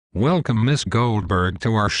Welcome Miss Goldberg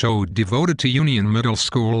to our show devoted to Union Middle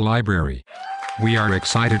School Library. We are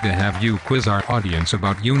excited to have you quiz our audience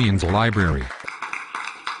about Union's library.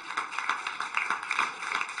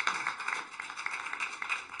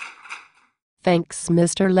 Thanks,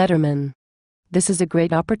 Mr. Letterman. This is a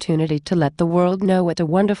great opportunity to let the world know what a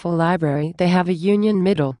wonderful library they have at Union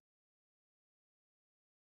Middle.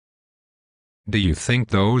 Do you think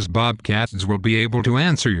those Bobcats will be able to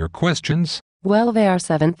answer your questions? Well, they are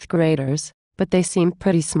 7th graders, but they seem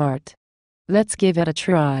pretty smart. Let's give it a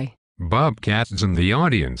try. Bobcats in the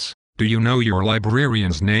audience, do you know your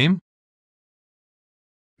librarian's name?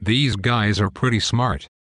 These guys are pretty smart.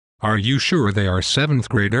 Are you sure they are 7th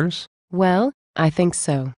graders? Well, I think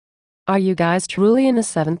so. Are you guys truly in the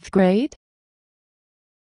 7th grade?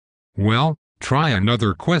 Well, try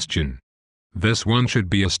another question. This one should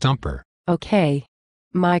be a stumper. Okay.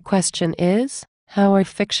 My question is, how are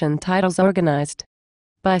fiction titles organized?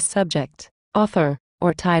 By subject, author,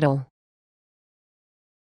 or title?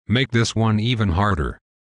 Make this one even harder.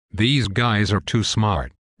 These guys are too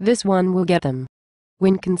smart. This one will get them.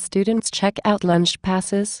 When can students check out lunch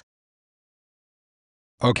passes?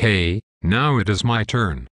 Okay, now it is my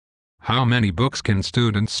turn. How many books can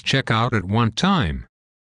students check out at one time?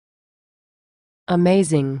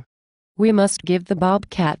 Amazing. We must give the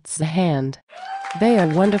Bobcats a hand. They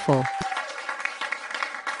are wonderful.